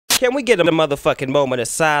Can we get a motherfucking moment of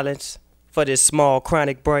silence for this small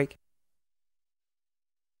chronic break?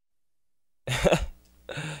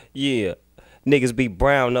 Yeah, niggas be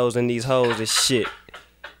brown nosing these hoes and shit.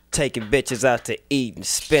 Taking bitches out to eat and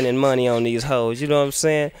spending money on these hoes, you know what I'm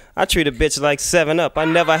saying? I treat a bitch like 7-Up. I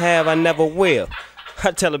never have, I never will.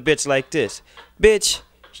 I tell a bitch like this: bitch,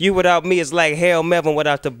 you without me is like Harold Melvin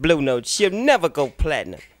without the blue note. She'll never go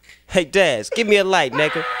platinum. Hey Daz, give me a light,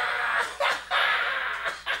 nigga.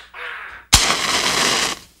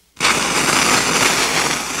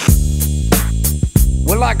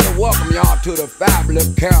 We'd like to welcome y'all to the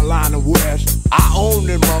fabulous Carolina West. I own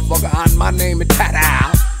this motherfucker, and my name is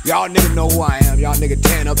Tat-Ow. Y'all niggas know who I am, y'all niggas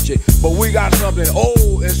tan up shit. But we got something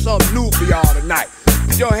old and something new for y'all tonight.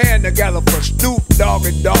 Put your hand together for Snoop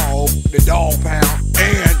Doggy Dogg, the Dog Pound,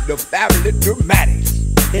 and the fabulous Dramatics.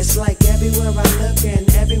 It's like everywhere I look and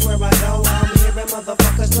everywhere I go, I'm hearing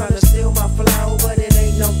motherfuckers trying to steal my flow, but it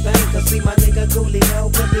ain't no thing, cause see my nigga Coolio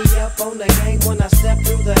put me up on the game when I step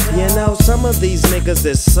through the door. You know, some of these niggas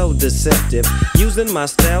is so deceptive, using my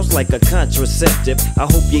styles like a contraceptive. I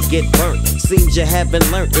hope you get burnt, seems you haven't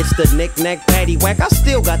learned. It's the knick-knack, paddywhack, I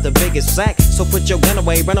still got the biggest sack. So put your gun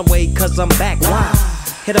away, run away, cause I'm back. Why?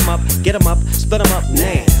 Hit 'em up, get 'em up, split 'em up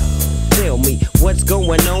now. Tell me what's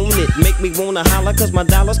going on, it make me wanna holler, cause my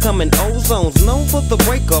dollars come in ozones. Known for the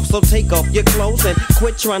break off, so take off your clothes and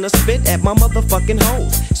quit trying to spit at my motherfucking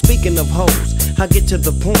hoes. Speaking of hoes, I get to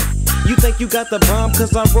the point. You think you got the bomb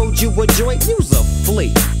cause I rode you a joint? You's a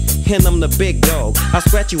flea, and I'm the big dog. I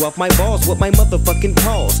scratch you off my balls with my motherfucking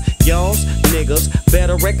paws. Y'all's niggas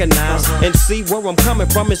better recognize and see where I'm coming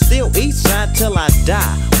from. It's still east side till I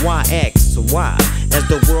die. Why X, why? As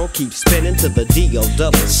the world keeps spinning to the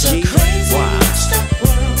D-O-double-G. It's a crazy mixed-up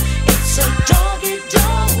world. It's a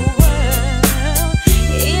doggy-dog world.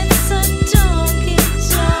 It's a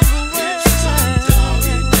doggy-dog world.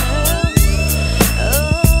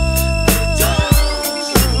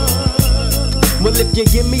 Well, if you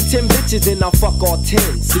give me 10 bitches, then I'll fuck all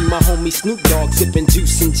 10. See my homie Snoop Dogg sipping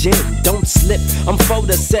juice and gin. Don't slip, I'm for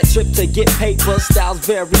the set trip to get paper. Styles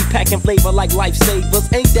vary, packing flavor like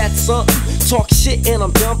lifesavers. Ain't that something? Talk shit and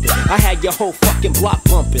I'm dumping. I had your whole fucking block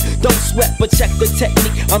bumping. Don't sweat, but check the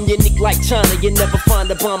technique. I'm unique like China. You never find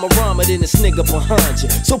a bomber-rama than this nigga behind you.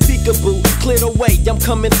 So peekaboo, clear the way, I'm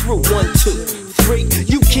coming through. 1, 2, 3,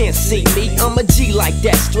 you can't see me. I'm a G like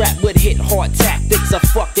that, strapped with hit hard tactics. A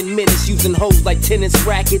fucking menace using hoes like tennis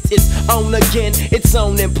rackets. It's on again, it's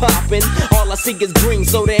on and popping. All I see is green,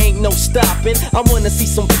 so there ain't no stopping. I wanna see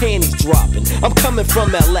some panties dropping. I'm coming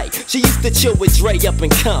from LA. She used to chill with Dre up in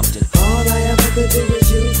Compton. All I ever could do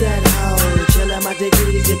is use that hoe. Chill at my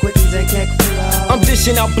dickies, get quickies and kick flow. I'm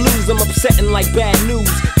dishing out blues, I'm upsetting like bad news.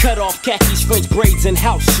 Cut off khakis, French braids, and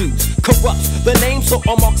house shoes. Corrupts the name, so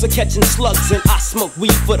all marks are catching slugs. And I smoke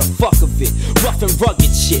weed for the fuck of it. Rough and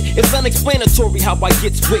rugged shit. It's unexplanatory how I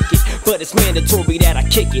gets wicked, but it's mandatory that I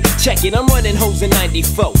kick it. Check it, I'm running hoes in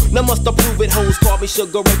 94. Now must I prove it, hoes call me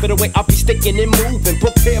sugar ray for the way I be sticking and moving.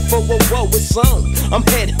 Prepare for a woe, it's on. I'm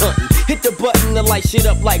head hunting. Hit the button to light shit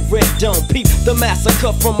up like Red Dome. Peep the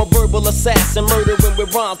massacre from a verbal assassin. Murdering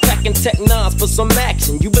with rhymes, packing tech nines for some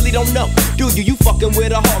action. You really don't know, do you? You fucking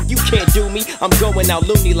with a hog, you can't do me. I'm going out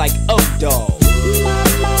loony like O-Dog.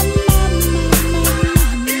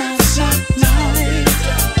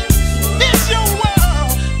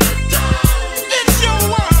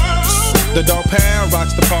 The Dog Pound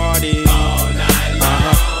rocks the party all night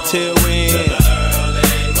long, till when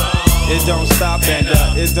it don't stop and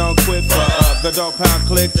it don't quit for the Dog Pound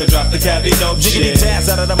click to drop the cabbie dope shit. Jiggity jazz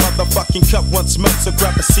out of the motherfucking cup, one smoke, so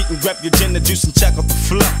grab a seat and grab your gin and juice and check out the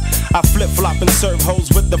fluff. I flip flop and serve hoes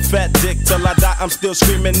with the fat dick till I die. I'm still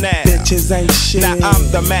screaming now. Bitches ain't shit. Now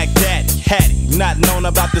I'm the Mac Daddy, Hattie, not known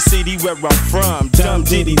about the city where I'm from. Dumb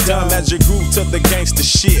diddy dumb as you groove to the gangster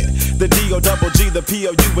shit. The D-O-double-G, the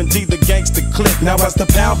P-O-U-N-D, the gangster click. Now as the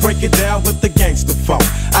pound break it down with the gangster funk,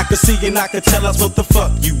 I can see and I can tell us what the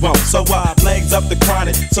fuck you want. So I legs up the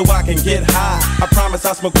chronic so I can get high. I promise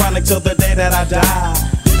I'll smoke chronic till the day that I die.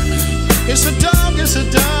 It's a dog, it's a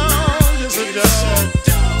dog, it's a dog.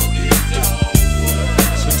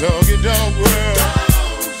 It's a doggy dog world.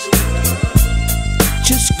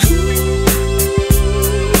 Just cool.